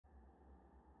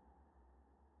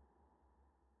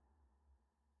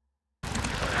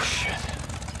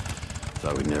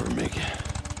thought we'd never make it.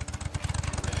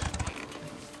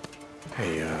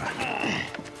 Hey,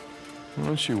 why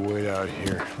don't you wait out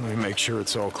here? Let me make sure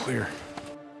it's all clear.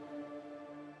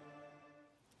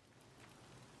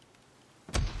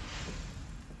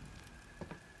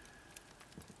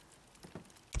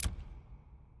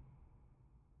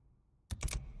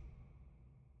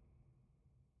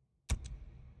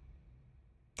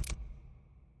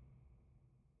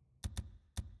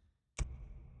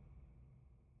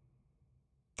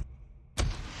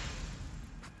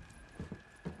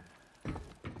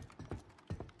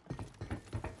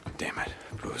 Damn it,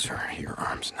 Boozer, your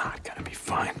arm's not gonna be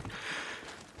fine.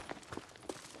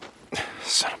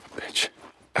 Son of a bitch.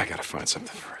 I gotta find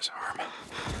something for his arm.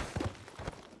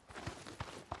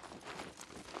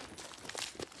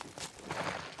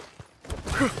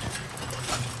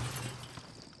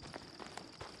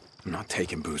 I'm not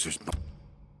taking Boozer's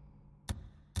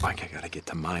bike. I gotta get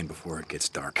to mine before it gets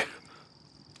dark.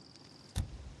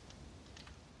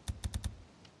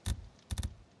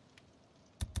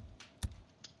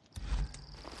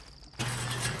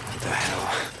 What the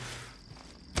hell?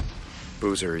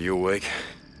 Boozer, are you awake?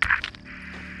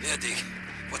 Yeah, Deke.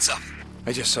 What's up?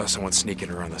 I just saw someone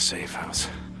sneaking around the safe house.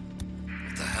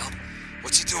 What the hell?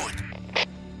 What's he doing?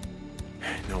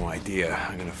 No idea.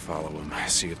 I'm gonna follow him,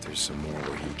 see if there's some more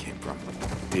where he came from.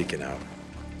 Peeking out.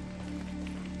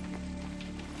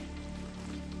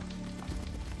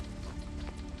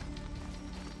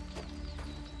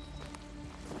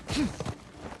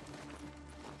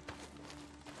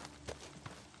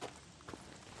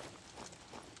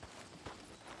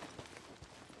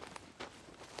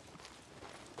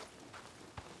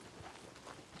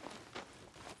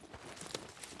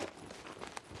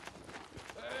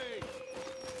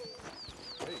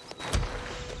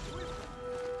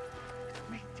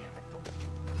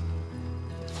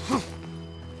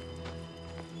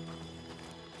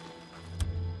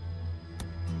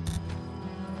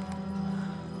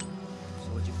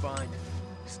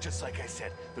 It's just like I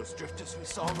said, those drifters we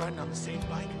saw riding on the same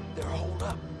bike, they're holed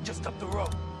up, just up the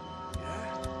road.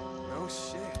 Yeah? No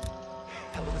shit.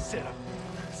 Hell of a setup.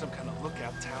 Some kind of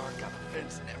lookout tower, got a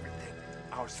fence and everything.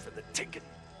 Ours for the ticket.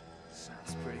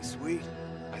 Sounds pretty sweet.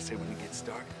 I say when it gets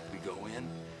dark, we go in,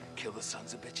 kill the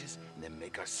sons of bitches, and then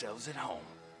make ourselves at home.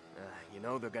 You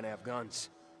know they're gonna have guns.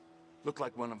 Looked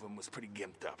like one of them was pretty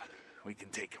gimped up. We can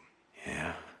take him.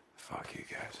 Yeah? Fuck you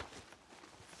guys.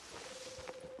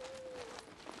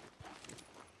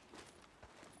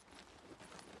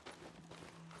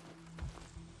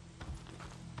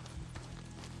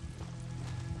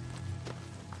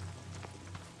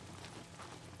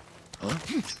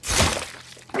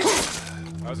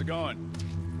 How's it going?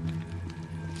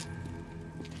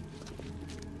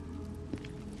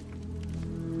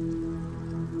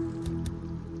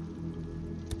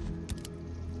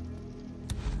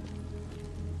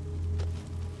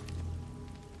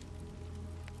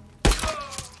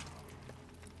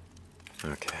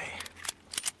 Okay.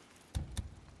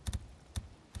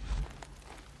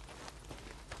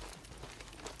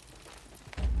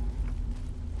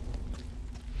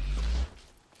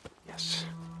 Yes.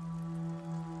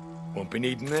 Won't be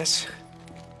needing this.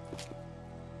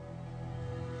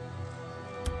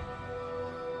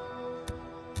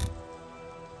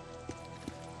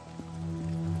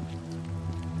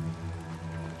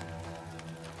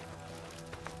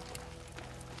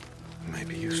 Might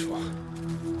be useful.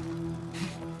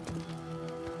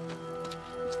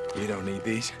 You don't need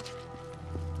these?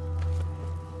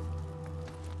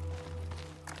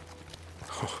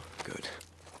 Oh, good.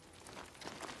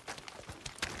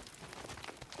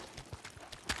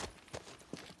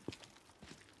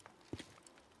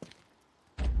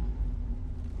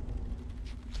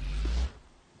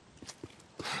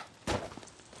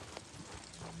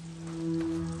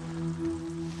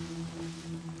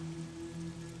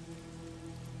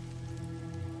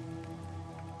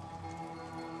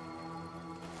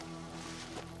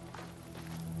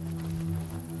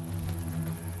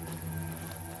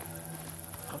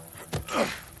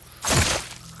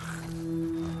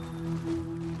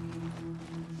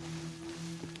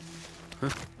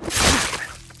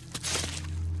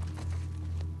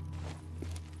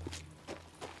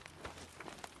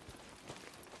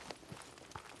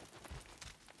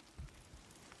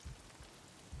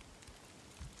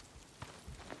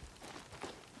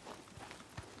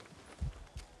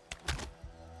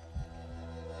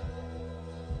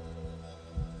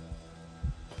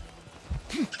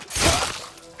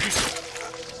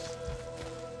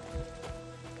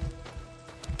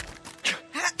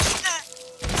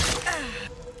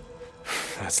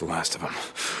 That's the last of them.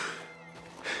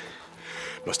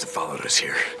 Must have followed us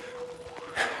here.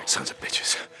 Sons of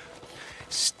bitches.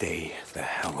 Stay the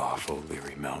hell off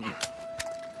O'Leary Mountain.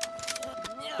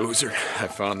 Boozer, I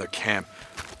found their camp.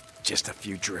 Just a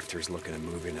few drifters looking to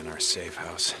move in our safe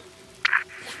house.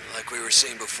 Like we were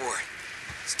saying before,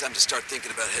 it's time to start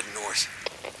thinking about heading north.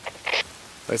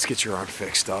 Let's get your arm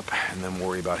fixed up, and then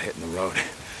worry about hitting the road.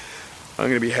 I'm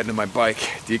gonna be heading to my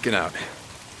bike. Deacon out.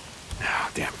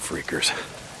 Oh, damn freakers.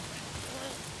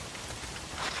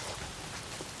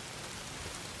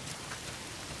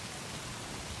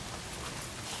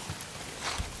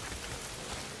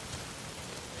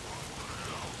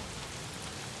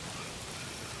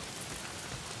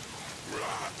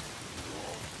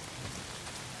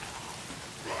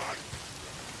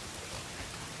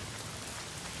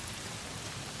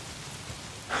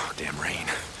 Oh, damn rain.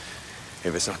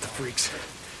 If it's not the freaks,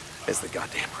 it's the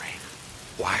goddamn rain.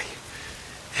 Why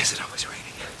is it always raining?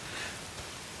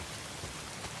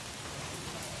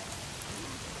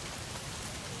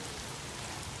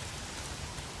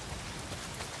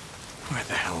 Where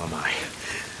the hell am I?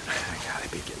 I gotta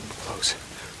be getting close.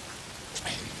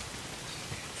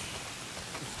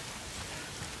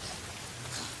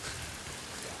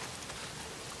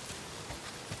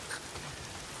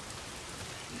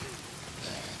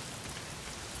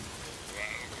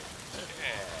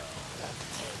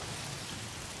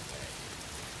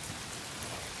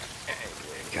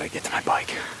 Gotta get to my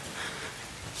bike.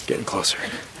 Getting closer.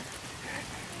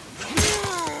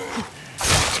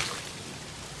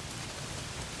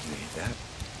 Need that.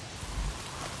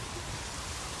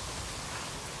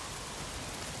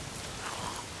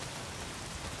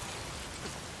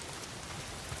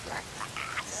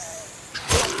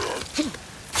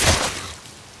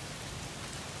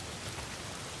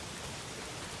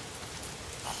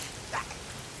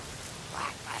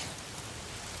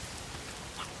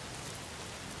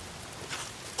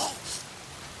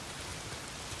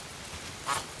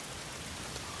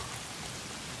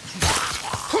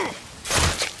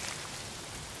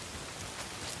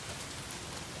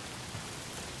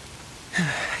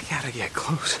 I gotta get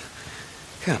close.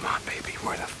 Come on, baby.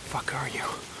 Where the fuck are you?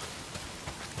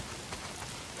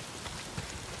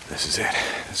 This is it.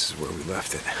 This is where we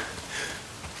left it.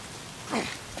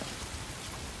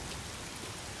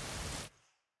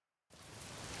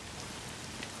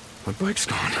 My bike's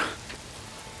gone.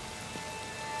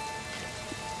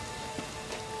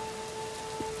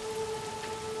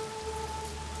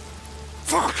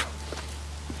 Fuck!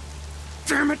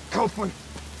 Damn it, Copeland!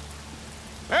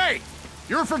 Hey!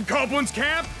 You're from Copeland's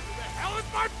camp? Where the hell is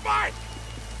my bike?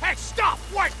 Hey, stop!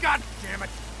 What? God damn it!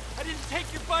 I didn't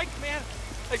take your bike, man.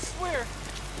 I swear.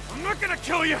 I'm not gonna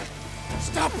kill you!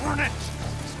 Stop running!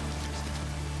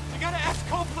 You gotta ask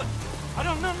Copeland. I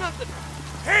don't know nothing.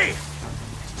 Hey!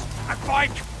 My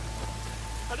bike!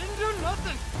 I didn't do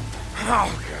nothing.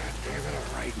 Oh, God damn it.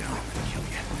 All right, now I'm gonna kill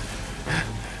you.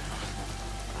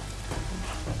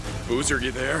 Boozer,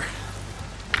 you there?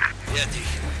 Yeah, D.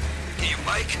 Get your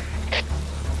bike?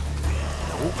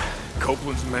 Nope.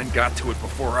 Copeland's men got to it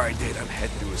before I did. I'm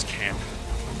heading to his camp.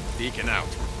 Deacon out.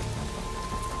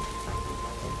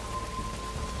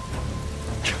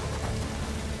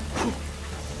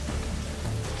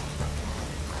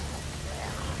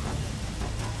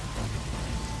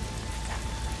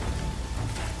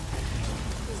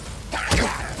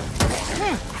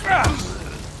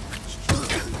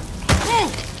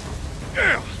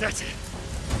 That's it.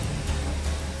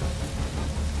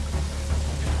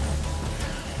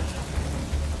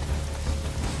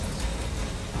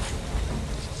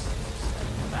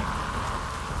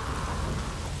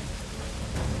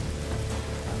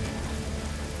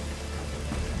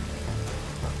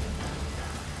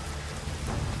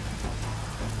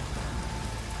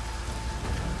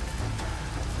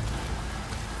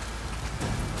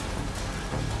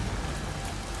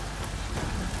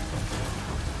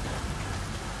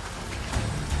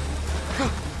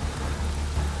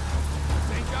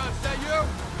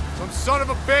 Some son of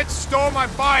a bitch stole my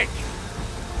bike!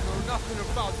 Know nothing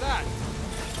about that.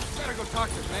 Gotta go talk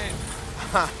to his man.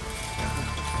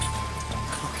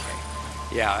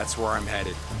 Okay. Yeah, that's where I'm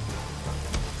headed.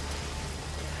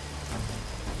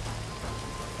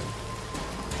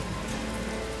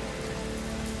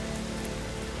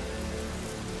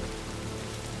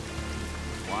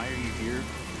 Why are you here?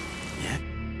 Yeah.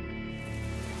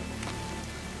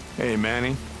 Hey,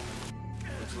 Manny.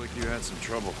 Looks like you had some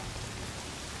trouble.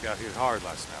 Got hit hard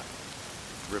last night.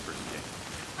 Rippers again.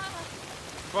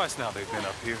 Twice now they've been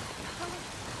up here.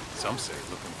 Some say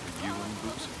looking for you and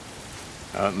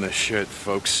Boozer. Out in the shit,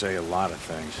 folks say a lot of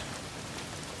things.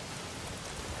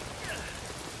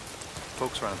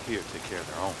 Folks around here take care of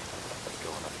their own.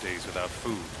 Go enough days without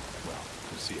food. Well,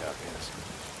 you see how it is.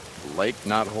 Lake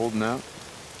not holding out?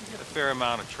 You get a fair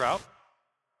amount of trout.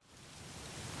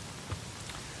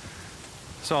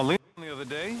 Saw Leon the other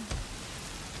day.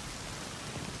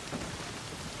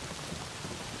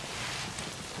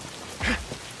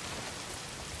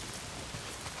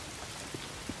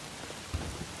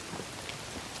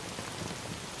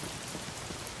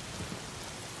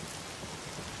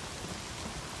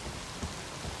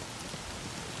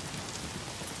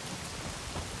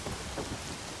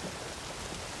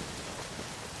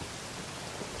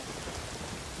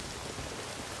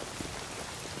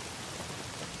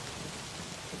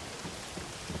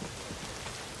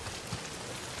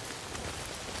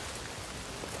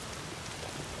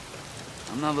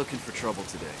 I'm not looking for trouble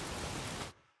today.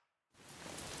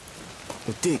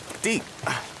 Deke,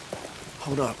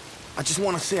 hold up. I just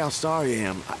want to say how sorry I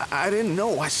am. I didn't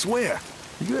know, I swear.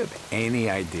 You have any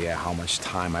idea how much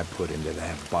time I put into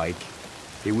that bike?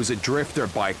 It was a drifter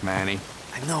bike, Manny.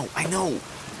 I know.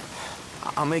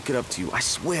 I'll make it up to you, I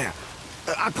swear.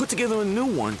 I put together a new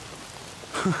one.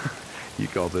 You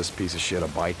call this piece of shit a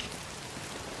bike?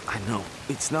 I know.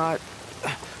 It's not...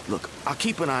 Look, I'll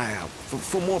keep an eye out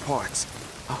for more parts.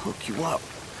 I'll hook you up.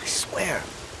 I swear.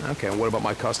 Okay, and what about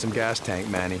my custom gas tank,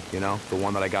 Manny? You know, the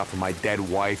one that I got from my dead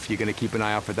wife. You gonna keep an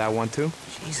eye out for that one, too?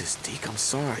 Jesus, Deke, I'm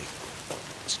sorry.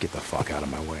 Just get the fuck out of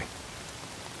my way.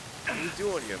 What are you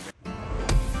doing here, man?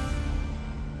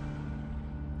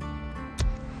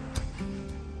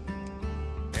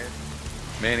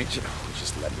 Manny,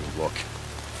 just let me look.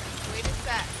 Wait a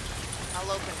sec.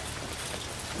 I'll open it.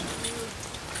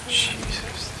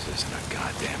 Jesus, this isn't a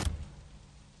goddamn...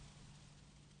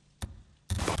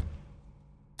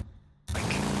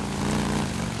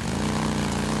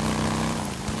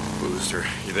 Booster,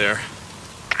 you there?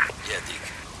 Yeah,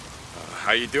 Deke.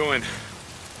 How you doing?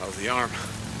 How's the arm?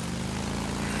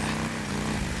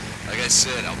 Like I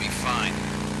said, I'll be fine.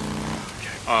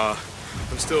 Okay.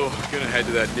 I'm still gonna head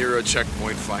to that Nero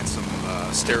checkpoint, find some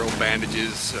sterile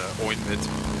bandages, ointment,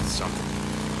 something.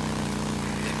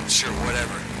 Yeah, sure,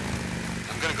 whatever.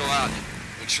 I'm gonna go out.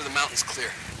 Make sure the mountain's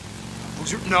clear.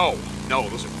 Booster, no,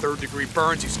 those are third-degree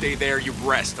burns. You stay there, you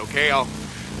rest, okay? I'll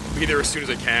be there as soon as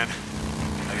I can.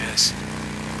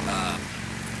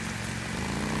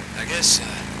 I guess. You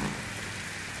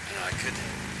know, I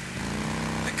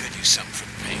could use something for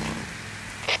the pain.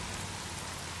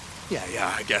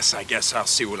 Yeah, I guess I'll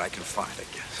see what I can find, I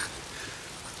guess.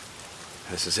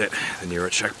 This is it, the Nero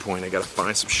checkpoint. I gotta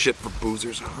find some shit for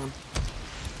Boozer's arm.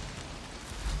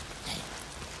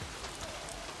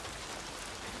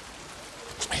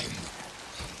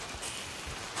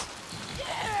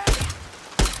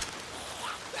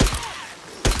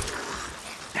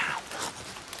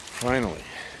 Finally.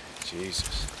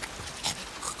 Jesus.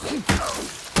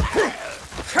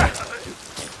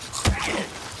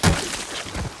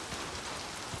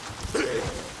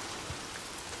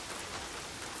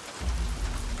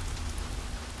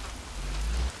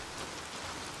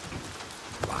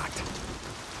 Locked.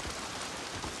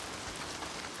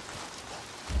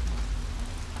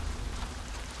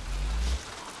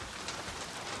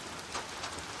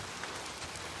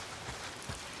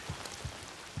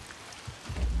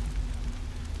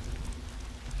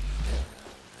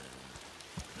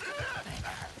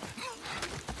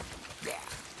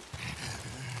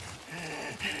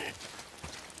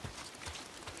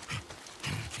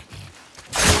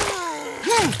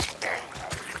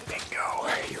 Bingo.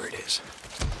 Here it is.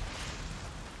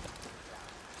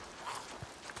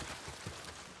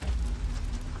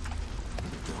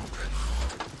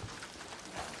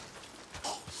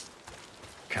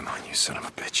 Come on, you son of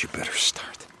a bitch. You better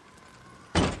start.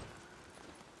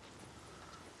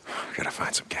 Gotta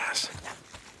find some gas.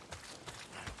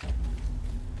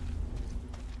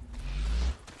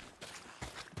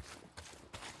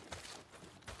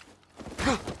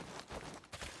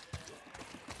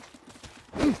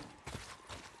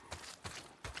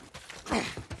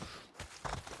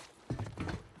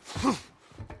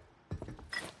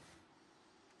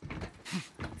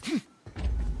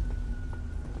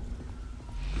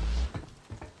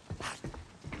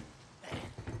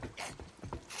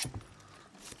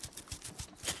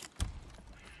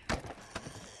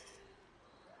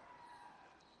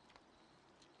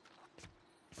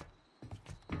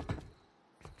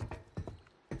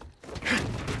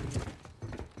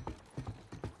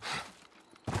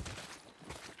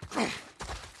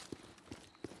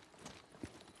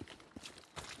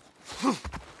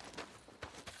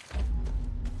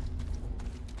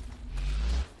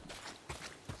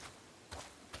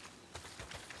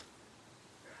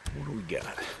 What do we got?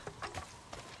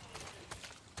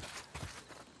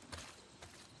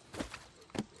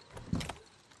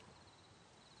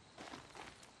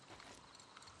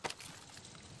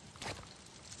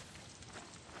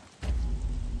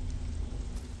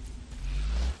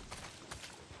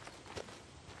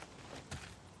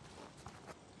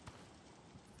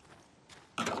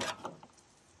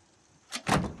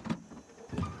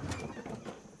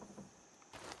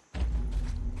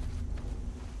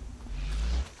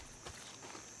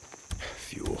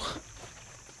 fuel.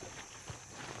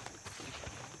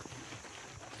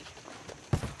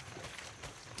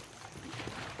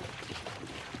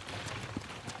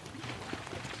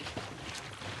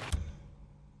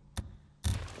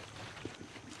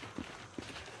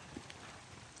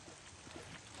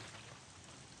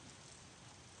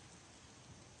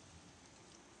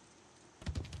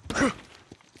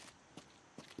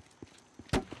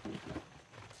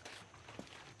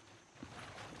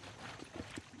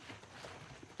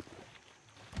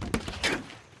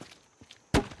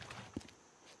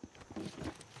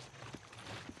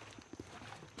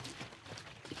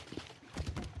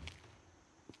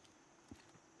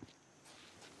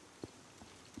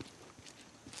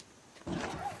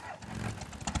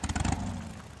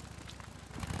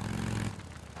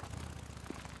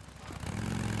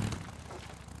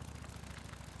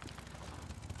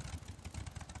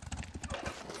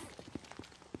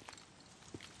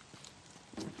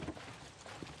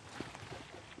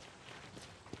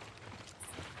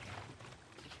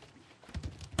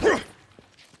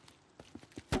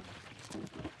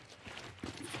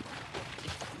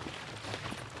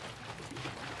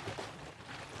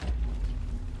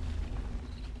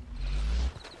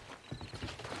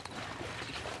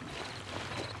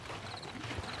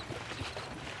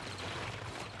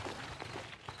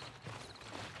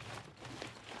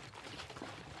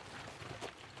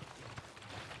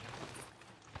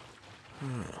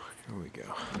 Oh, here we go.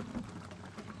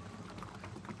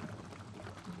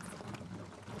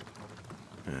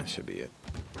 That should be it.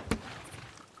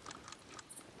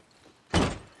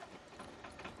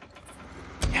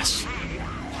 Yes!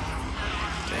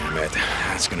 Damn it.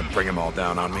 That's gonna bring them all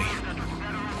down on me.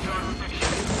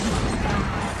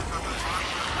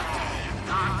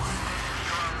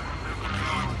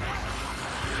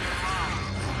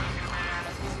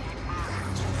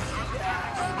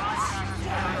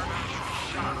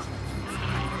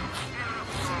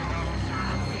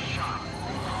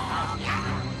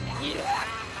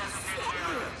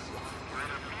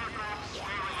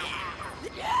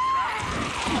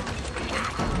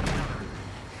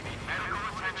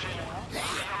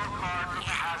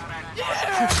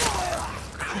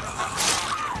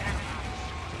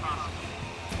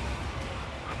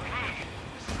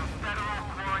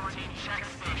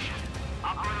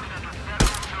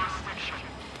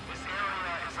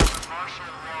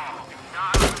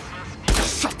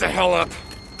 Shut the hell up!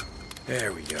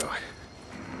 There we go.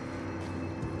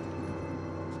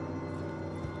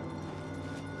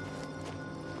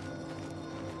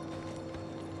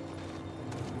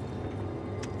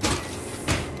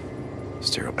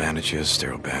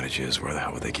 Sterile bandages. Where the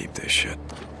hell would they keep this shit?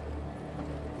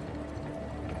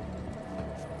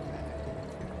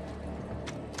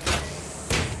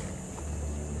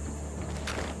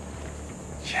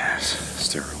 Yes,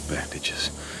 sterile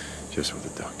bandages. Just what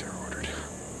the doctor ordered.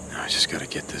 Now I just gotta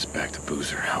get this back to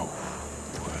Boozer. Oh,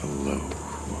 hello.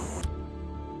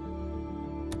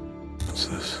 What's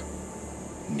this?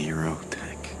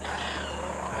 Neurotech.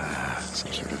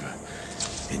 Some sort of a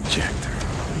injector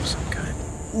of some kind.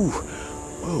 Ooh,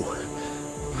 whoa.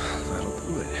 That'll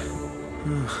do it.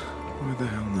 Where the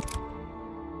hell not?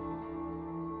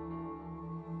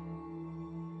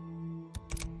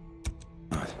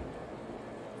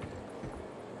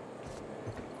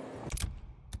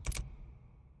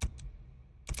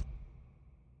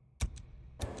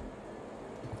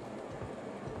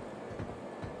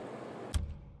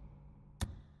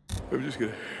 I'm just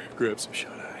gonna grab some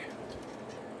shut-eye.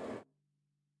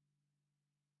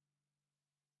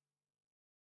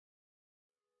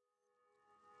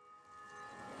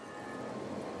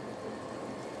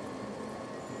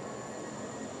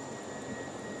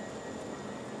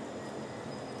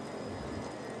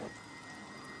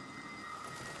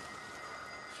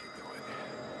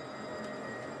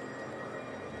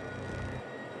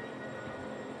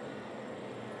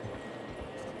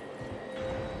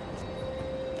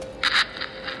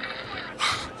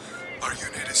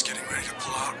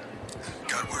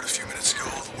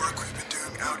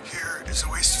 It's a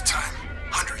waste of time.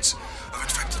 Hundreds of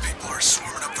infected people are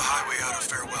swarming up the highway out of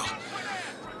Farewell.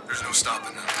 There's no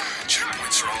stopping them.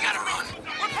 Checkpoints are all overrun.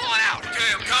 We're pulling out!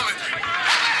 Okay, I'm coming.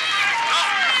 No!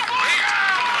 Wait!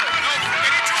 No, we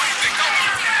didn't do anything! No!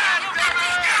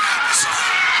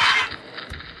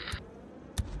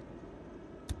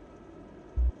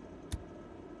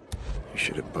 You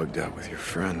should have bugged out with your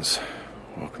friends.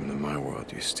 Welcome to my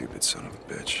world, you stupid son of a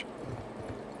bitch.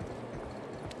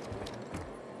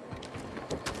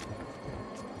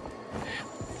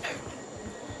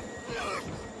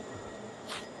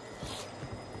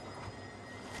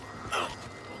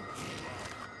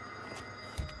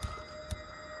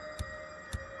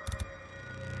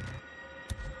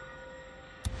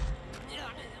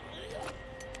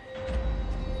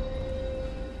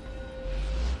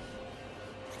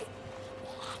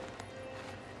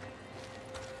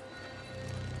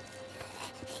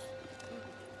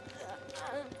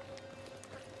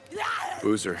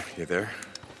 Boozer, you there?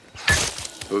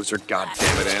 Boozer,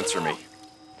 goddammit, answer me.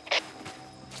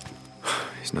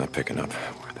 He's not picking up.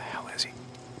 Where the hell is he?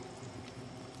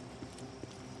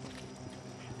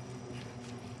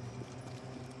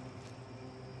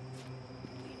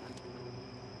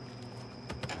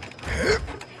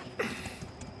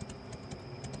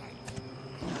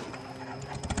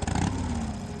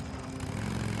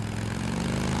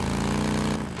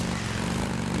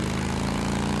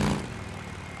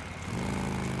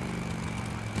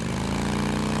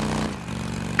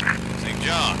 St.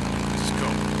 John, this is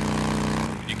Cope.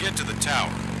 When you get to the tower,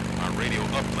 our radio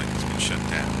uplink has been shut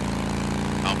down.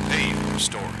 I'll pay you to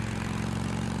restore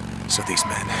it. So these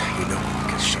men, you know,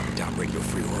 because shutting down Radio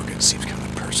Free Oregon seems kind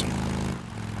of personal.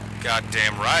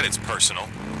 Goddamn right it's personal.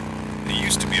 They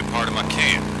used to be a part of my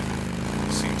camp.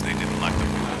 Seems they didn't like the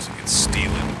rules against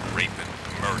stealing, raping,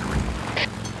 murdering.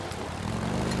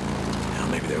 Now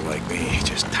maybe they're like me,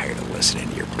 just tired of listening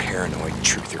to your paranoid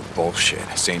truther bullshit.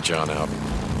 St. John out.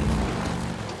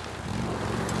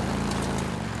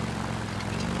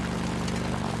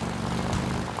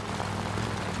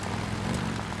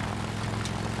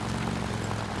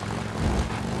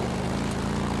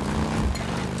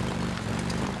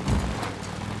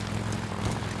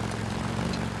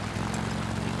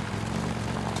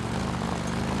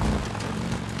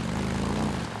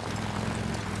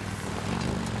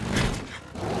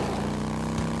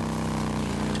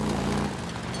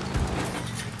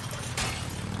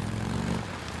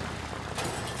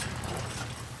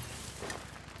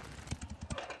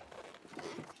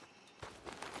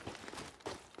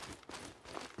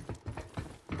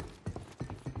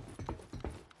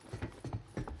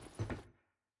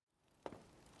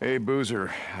 Hey,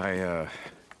 Boozer, I,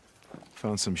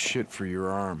 found some shit for your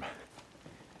arm.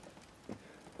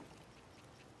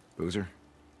 Boozer?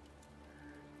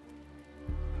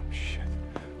 Oh, shit.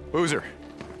 Boozer!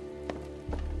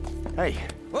 Hey!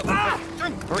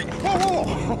 Hurry!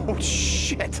 Whoa! Oh,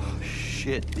 shit!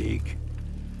 Shit, Deke.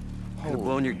 Could have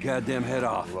blown your goddamn head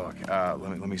off. Look,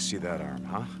 let me see that arm,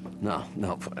 huh? No,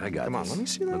 I got Come on, this. let me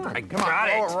see that Look, arm. I Come on, got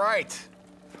it. all right.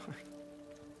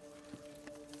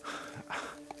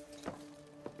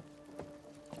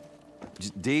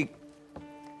 Deke.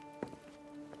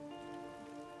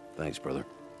 Thanks, brother.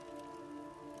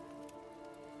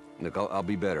 Look, I'll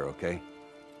be better, okay?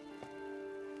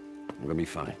 I'm gonna be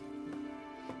fine.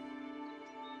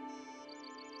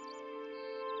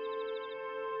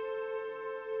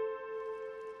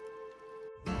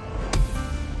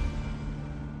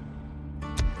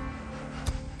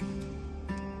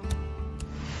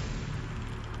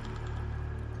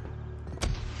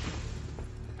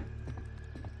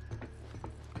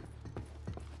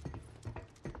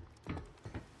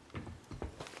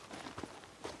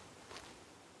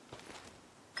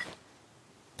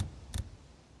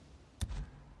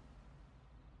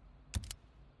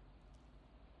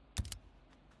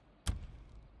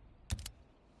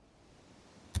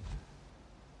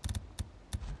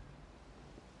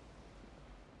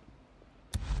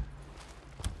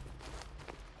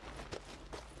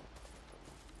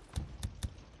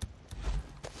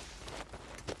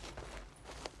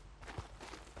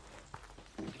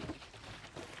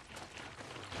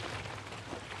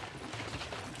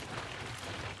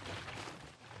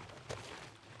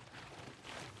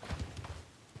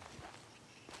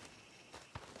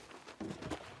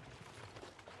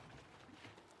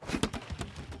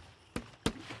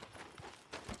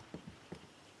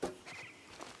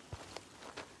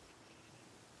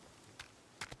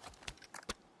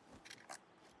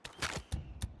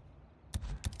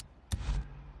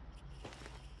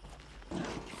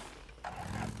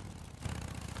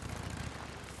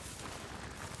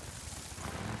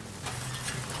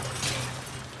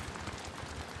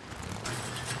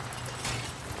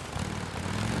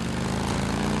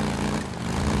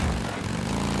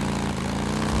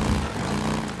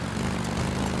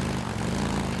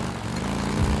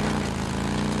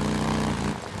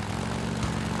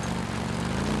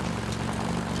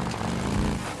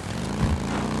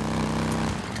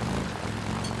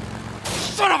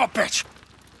 Son of a bitch!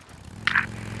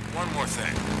 One more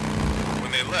thing.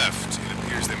 When they left, it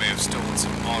appears they may have stolen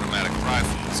some automatic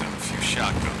rifles and a few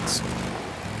shotguns.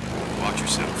 Watch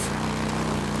yourself.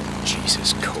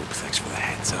 Jesus, Cope, thanks for the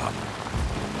heads up.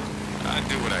 I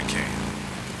do what I can.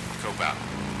 Cope out.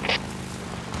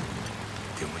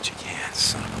 Do what you can,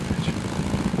 son of a bitch.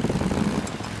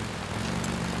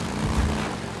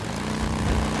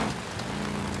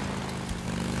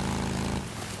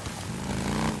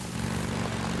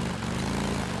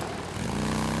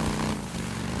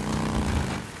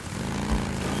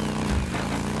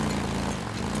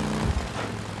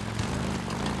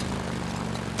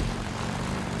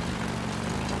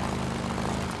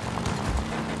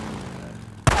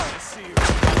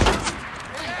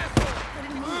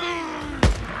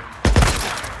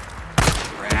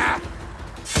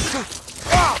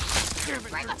 Damn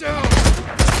it, you're down!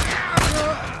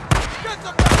 Get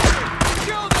the bastard!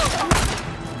 Kill them!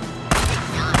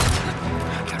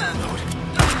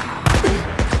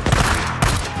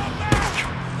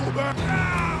 Pull back!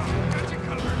 Got you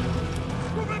covered!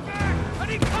 Move it back! I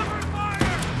need cover and fire!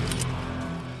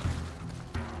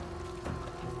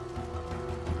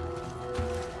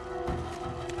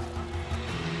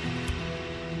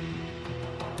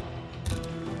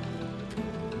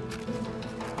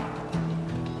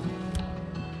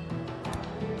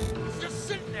 He's just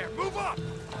sitting there! Move up!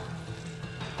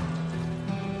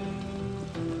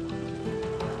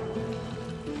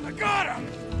 I got him!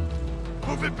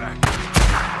 Move it back!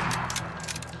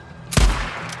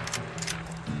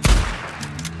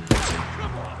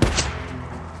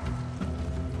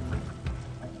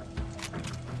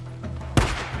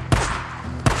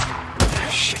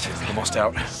 Shit, almost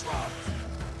out.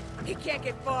 He can't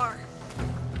get far.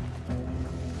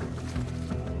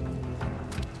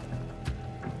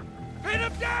 Pin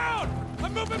him down!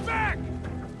 I'm moving back!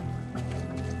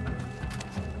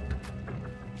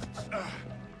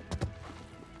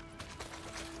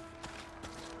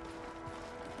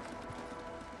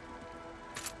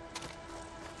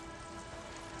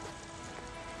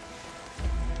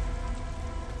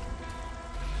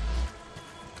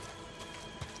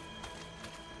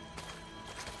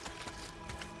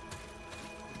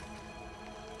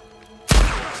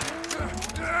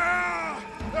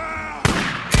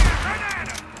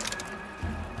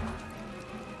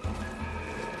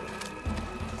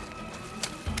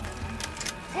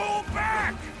 Pull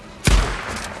back!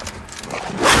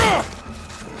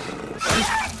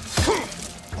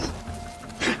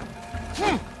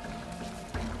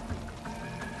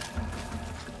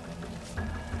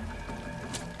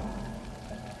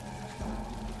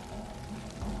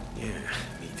 Yeah,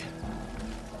 neat.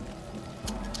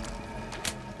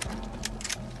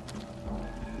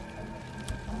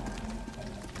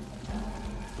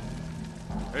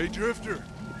 Hey, Drifter.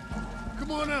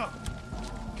 Come on out.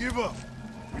 Give up.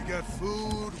 We got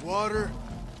food, water.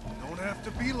 Don't have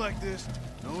to be like this.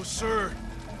 No, sir.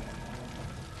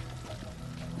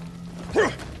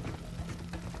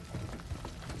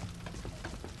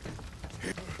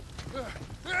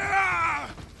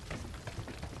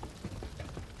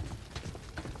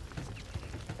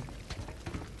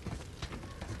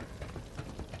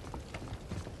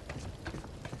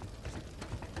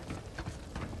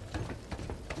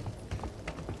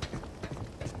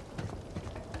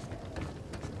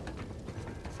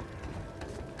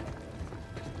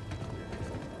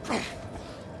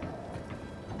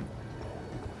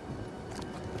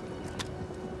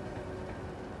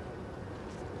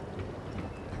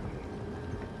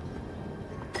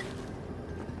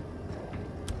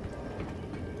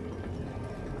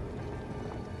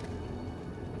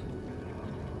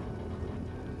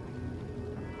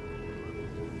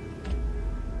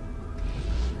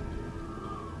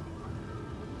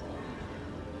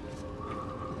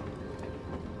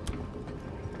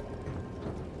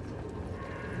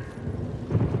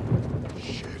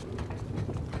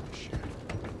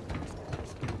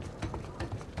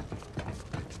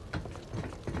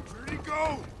 Where'd he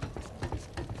go?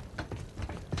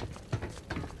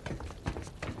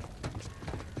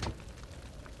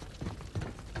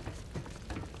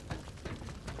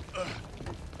 I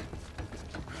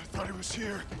thought he was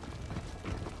here.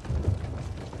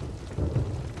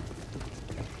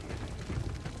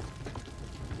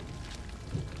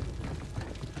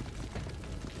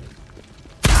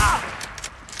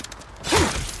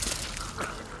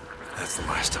 That's the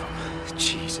last of them.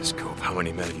 Jesus, Cope, how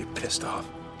many men have you pissed off?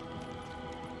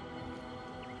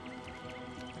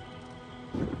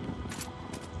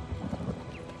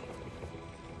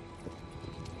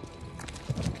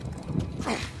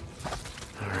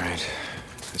 All right,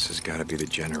 this has got to be the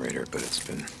generator, but it's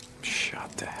been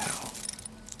shot to hell.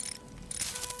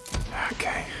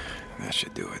 Okay, that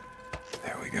should do it.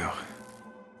 There we go.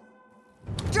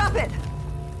 Drop it!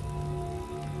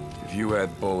 If you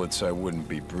had bullets, I wouldn't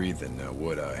be breathing now,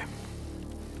 would I?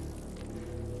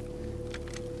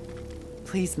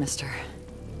 Please, mister.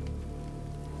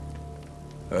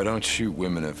 I don't shoot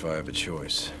women if I have a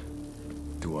choice.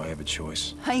 Do I have a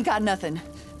choice? I ain't got nothing.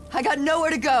 I got nowhere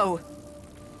to go.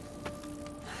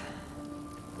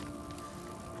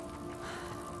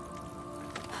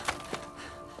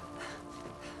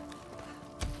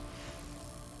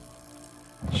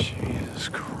 Jesus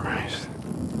Christ.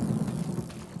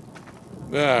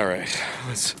 All right,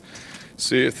 let's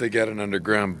see if they got an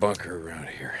underground bunker around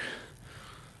here.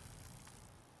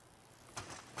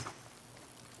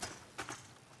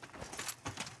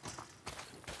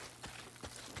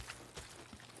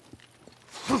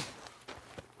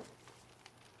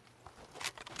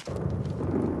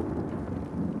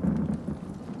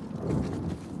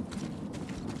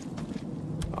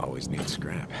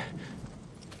 trap.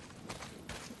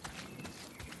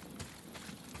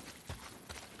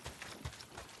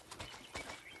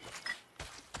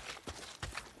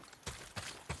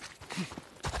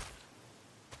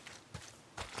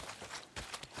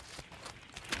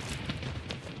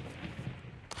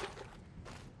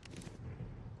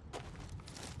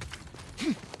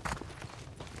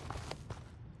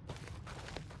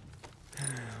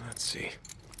 Let's see.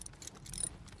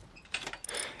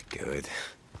 Good.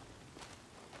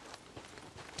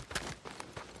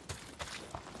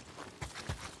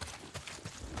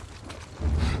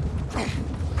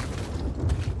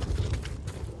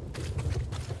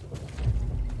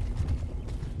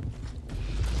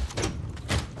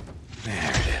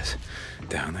 There it is.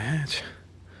 Down the hatch.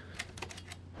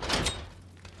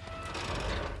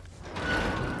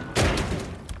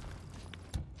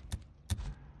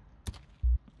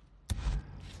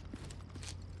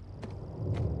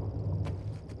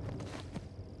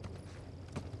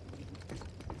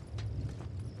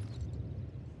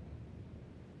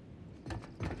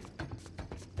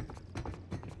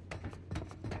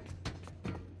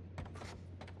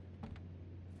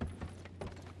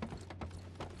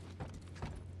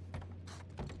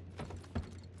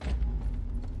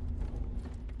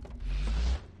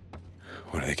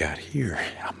 What do they got here?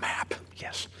 A map,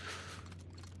 yes.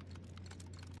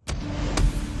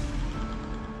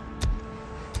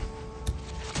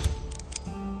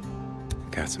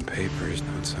 Got some papers,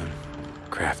 notes on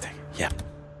crafting. Yep.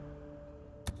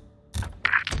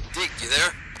 Deke, you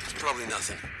there? It's probably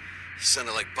nothing.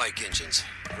 Sounded like bike engines,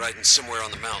 riding somewhere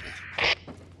on the mountain.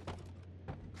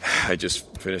 I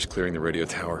just finished clearing the radio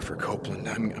tower for Copeland.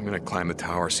 I'm gonna climb the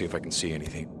tower, see if I can see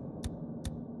anything.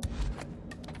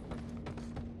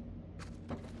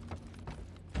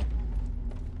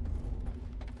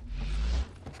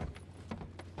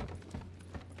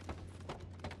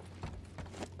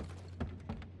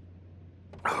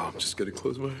 Oh, I'm just gonna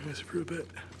close my eyes for a bit.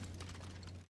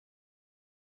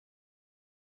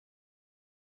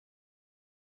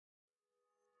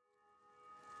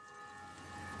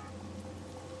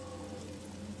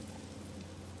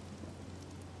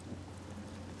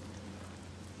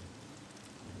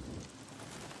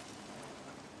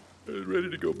 I was ready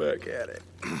to go back at it.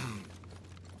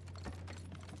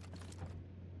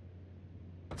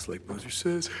 It's like Boozer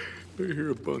says, I hear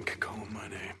a bunk calling my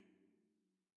name.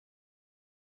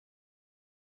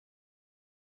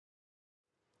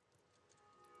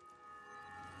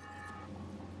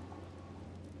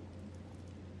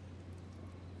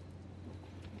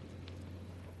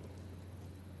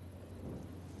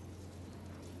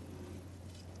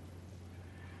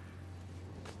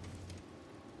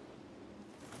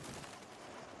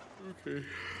 Okay,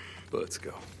 let's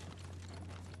go.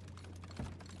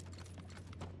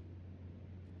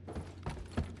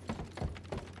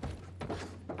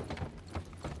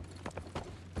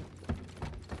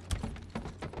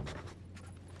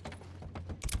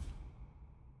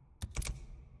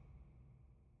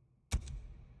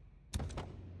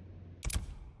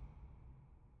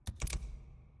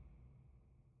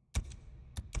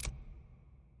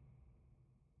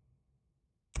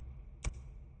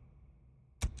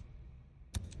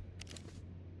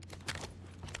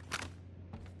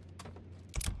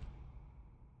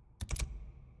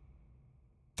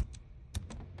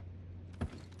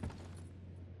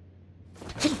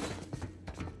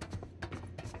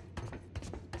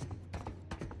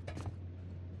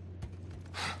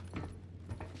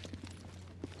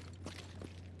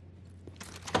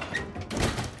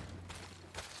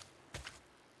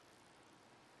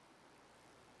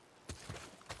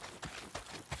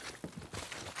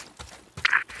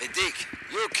 Hey, Deke,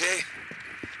 you okay?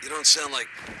 You don't sound like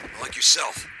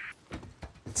yourself.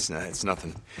 It's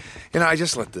nothing. You know, I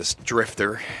just let this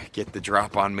drifter get the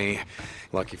drop on me.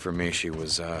 Lucky for me, she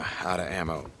was out of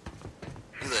ammo.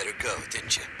 You let her go,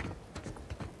 didn't you?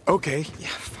 Okay, yeah,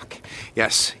 fuck.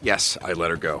 Yes, I let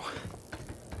her go.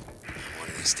 One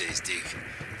of these days, Deke,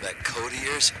 that code of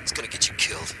yours is gonna get you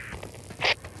killed.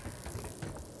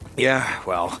 Yeah,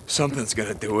 well, something's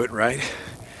gonna do it, right?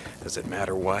 Does it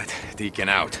matter what? Deacon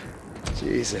out.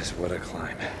 Jesus, what a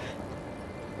climb.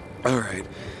 All right,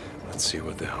 let's see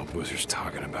what the hell Boozer's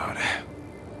talking about.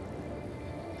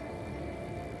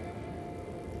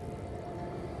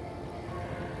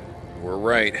 We're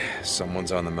right.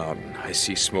 Someone's on the mountain. I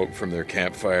see smoke from their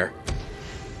campfire.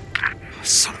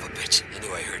 Son of a bitch. I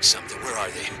knew I heard something. Where are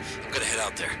they? I'm gonna head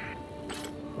out there.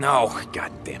 No,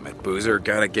 god damn it, Boozer.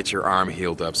 Gotta get your arm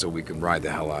healed up so we can ride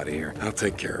the hell out of here. I'll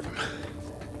take care of him.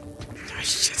 Ah,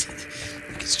 shit.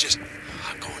 Look, it's just...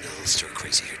 I'm going a little stir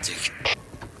crazy here, Dick.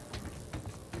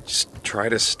 Just Try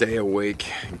to stay awake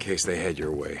in case they head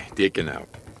your way. Deacon out.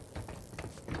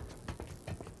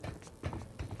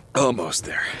 Almost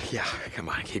there. Yeah, come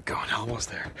on, keep going.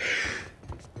 Almost there.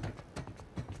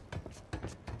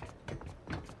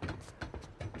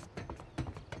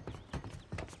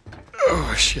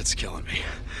 Oh, shit's killing me.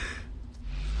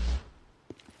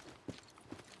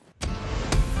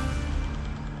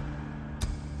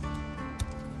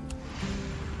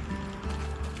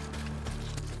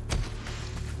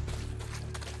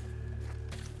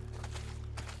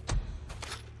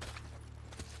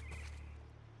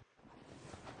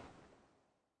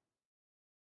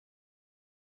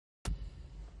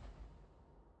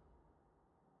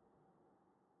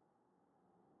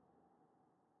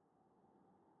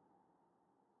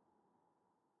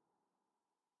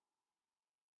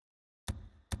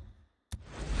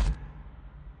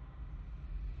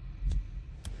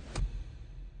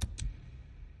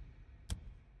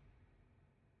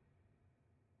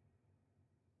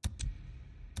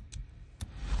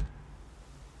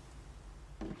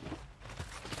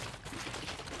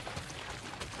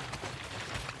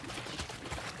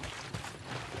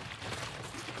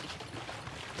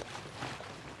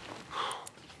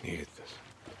 Needed this.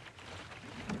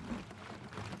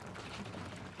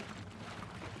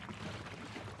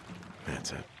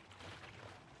 That's it.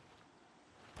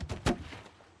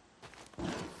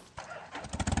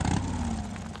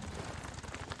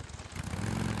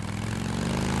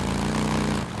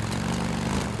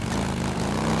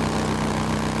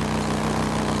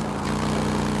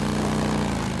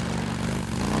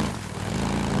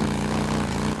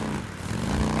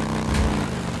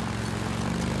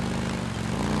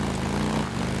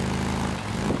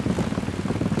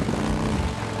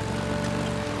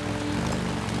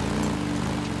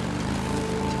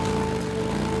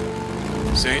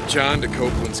 St. John to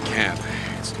Copeland's camp.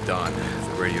 It's done.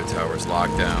 The radio tower's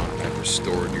locked down. I've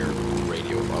restored your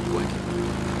radio uplink.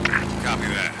 Copy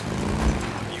that.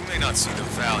 You may not see the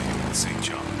value in St.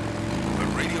 John, but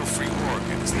Radio Free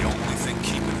Oregon is the only thing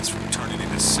keeping us from turning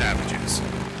into savages.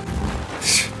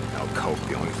 No coke,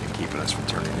 the only thing keeping us from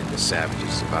turning into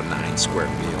savages is about 9 square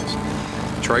meals.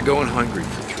 Try going hungry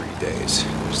for 3 days.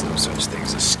 There's no such thing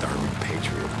as a starving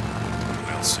patriot.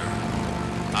 Well, sir,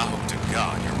 I hope to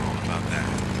God you're wrong about that.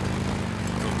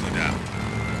 Copeland out.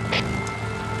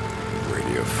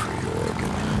 Radio Free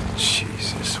Oregon.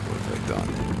 Jesus, what have I done?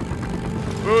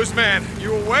 Booze man,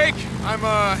 you awake? I'm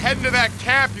heading to that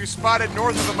camp you spotted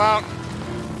north of the mountain.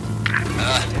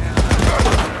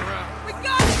 We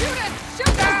gotta shoot him! Shoot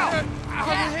him!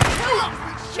 Yeah, kill him!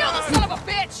 Kill the son of a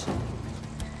bitch!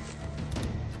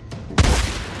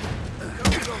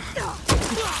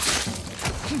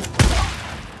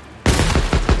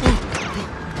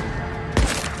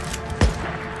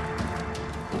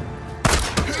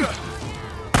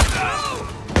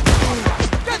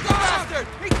 Get the bastard!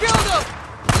 He killed him!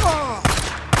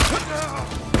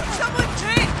 Someone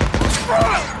take!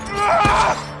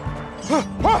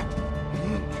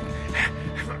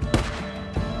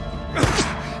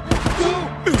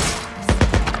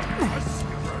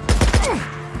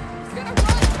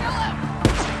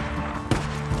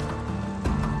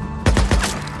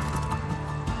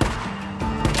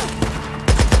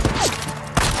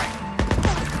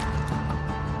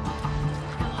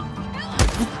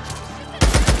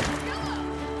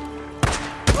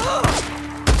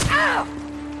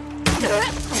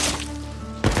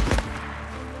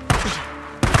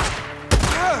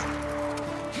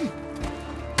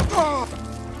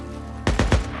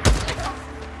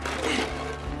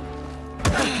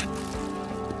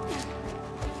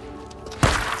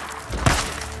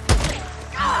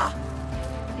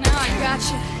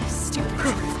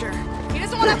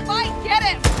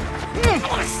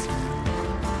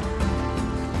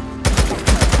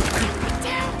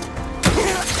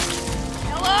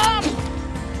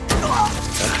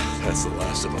 That's the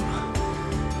last of them.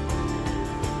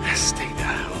 Stay the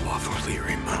hell off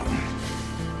O'Leary Mountain.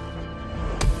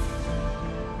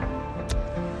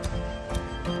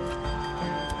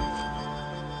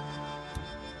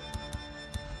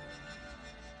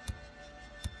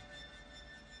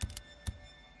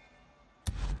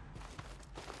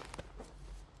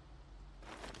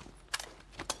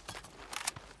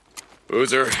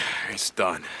 Boozer, it's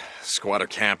done. Squatter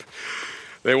camp.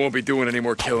 They won't be doing any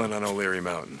more killing on O'Leary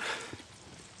Mountain.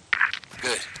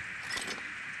 Good.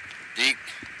 Deke,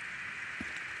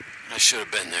 I should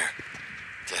have been there.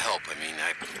 To help, I mean,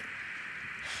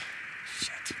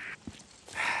 Shit.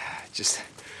 Just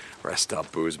rest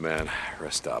up, Booze, man.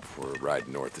 Rest up. We're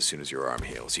riding north as soon as your arm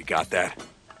heals. You got that?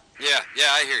 Yeah,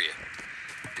 I hear you.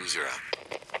 Boozer out.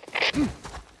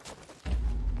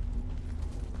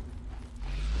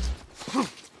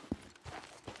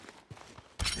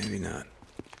 not.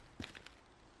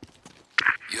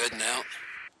 You heading out?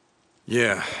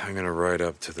 Yeah, I'm gonna ride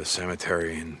up to the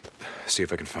cemetery and see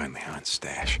if I can find Leon's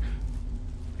stash.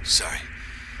 Sorry.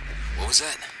 What was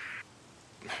that?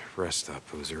 Rest up,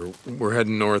 Boozer. We're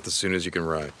heading north as soon as you can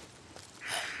ride.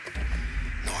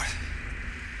 North.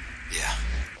 Yeah.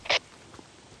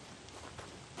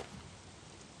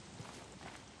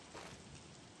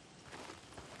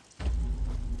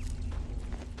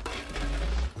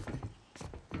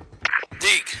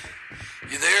 Deke,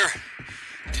 you there?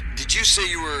 Did you say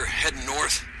you were heading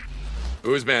north?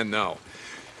 Boozman, no.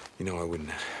 You know I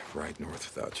wouldn't ride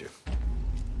north without you.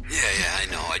 Yeah, I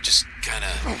know. I just kinda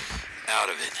out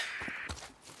of it.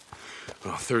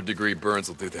 Well, third-degree burns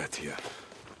will do that to you.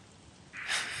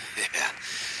 Yeah.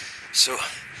 So,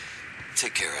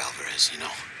 take care, Alvarez, you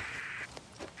know.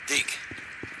 Deke,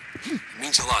 it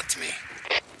means a lot to me.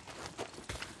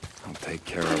 I'll take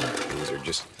care of it, Boozer.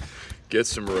 Just get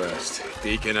some rest.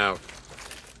 Deacon out.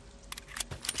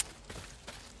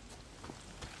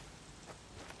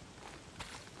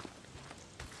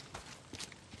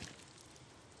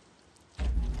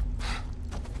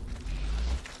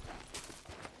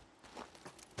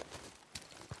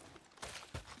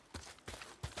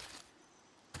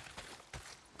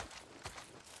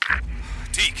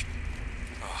 Deke.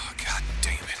 Oh, god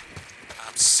damn it.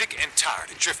 I'm sick and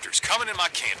tired of drifters coming in my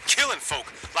camp, killing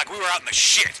folk like we were out in the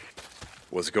shit.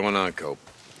 What's going on, Cope?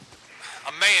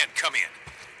 A man come in,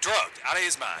 drugged out of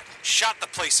his mind, shot the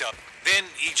place up, then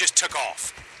he just took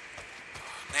off.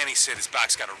 Manny said his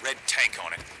bike's got a red tank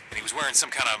on it, and he was wearing some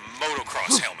kind of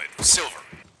motocross helmet, silver.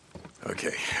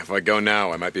 Okay, if I go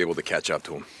now, I might be able to catch up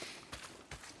to him.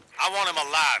 I want him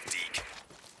alive, Deke.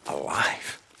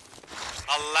 Alive?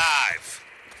 Alive.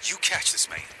 You catch this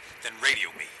man, then radio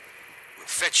me. We'll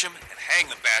fetch him and hang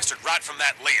the bastard right from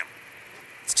that limb.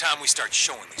 It's time we start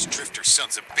showing these drifter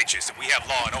sons of bitches that we have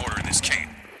law and order in this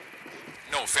camp.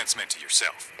 No offense meant to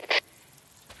yourself.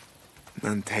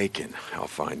 None taken. I'll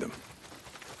find him.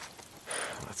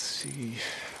 Let's see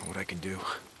what I can do.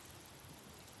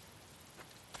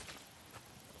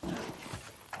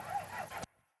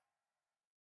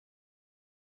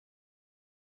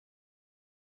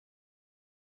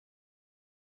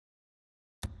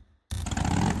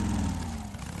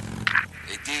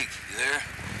 Hey, Deke, you there?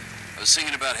 I was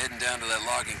thinking about heading down to that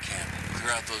logging camp,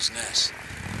 clear out those nests.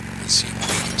 Let's see if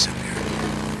Wade's up here.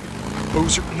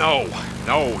 Boozer, no!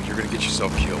 No, you're gonna get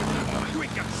yourself killed. You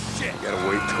ain't got shit. You gotta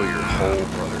wait till you're whole,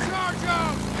 brother. Charge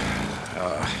out!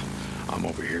 I'm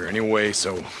over here anyway,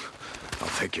 so I'll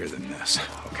take care of the nest,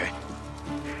 okay?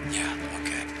 Yeah,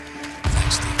 okay.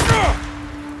 Thanks, Deke.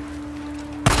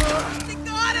 They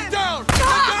got him! Down!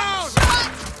 Ah, Down! shot!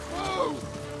 Whoa!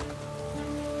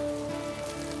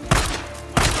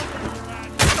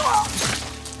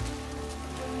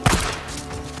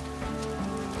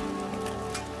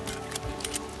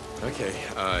 Okay,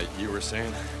 you were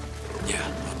saying? Yeah,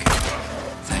 okay.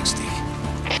 Thanks, Deke.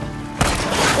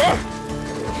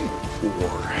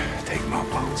 War. Take my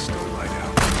bones, still light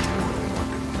out.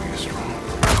 Be strong.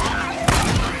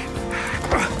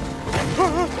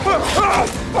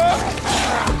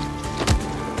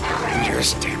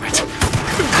 Rangers, damn it.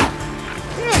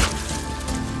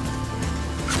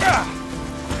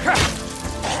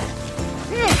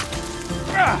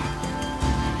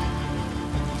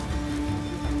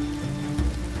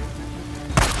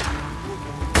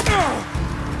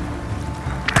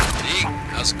 Deke,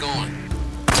 how's it going?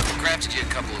 Crafted you a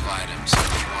couple of items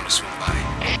if you want to swing by.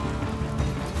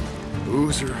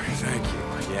 Boozer, thank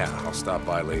you. Yeah, I'll stop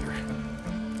by later.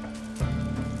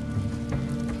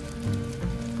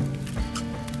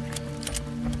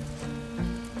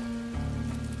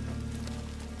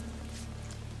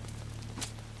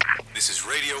 This is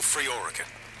Radio Free Oregon.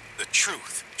 The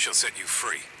truth shall set you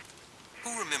free.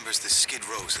 Who remembers the skid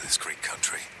rows of this great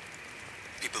country?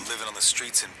 People living on the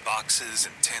streets in boxes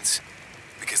and tents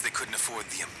because they couldn't afford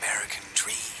the American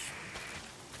dream.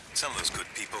 Some of those good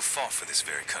people fought for this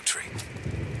very country,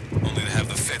 only to have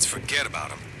the feds forget about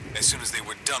them as soon as they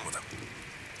were done with them.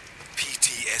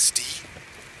 PTSD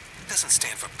doesn't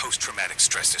stand for post-traumatic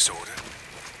stress disorder.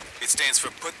 It stands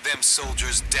for put them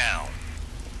soldiers down.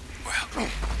 Well,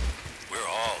 we're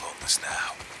all homeless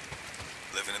now,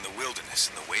 living in the wilderness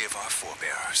in the way of our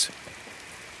forebears.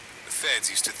 The feds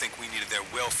used to think we needed their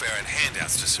welfare and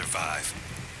handouts to survive.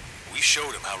 We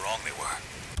showed them how wrong they were.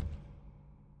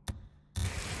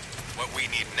 What we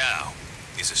need now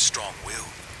is a strong will,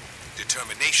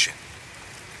 determination,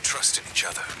 and trust in each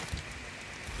other.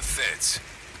 The feds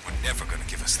were never gonna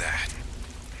give us that.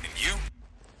 And you?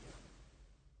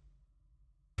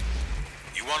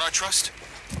 You want our trust?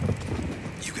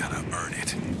 You gotta earn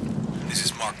it. This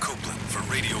is Mark Copeland for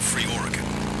Radio Free Oregon.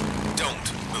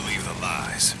 Don't believe the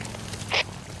lies.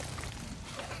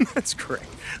 That's great.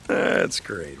 That's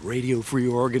great. Radio Free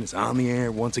Oregon is on the air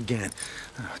once again.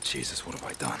 Oh, Jesus, what have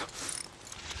I done?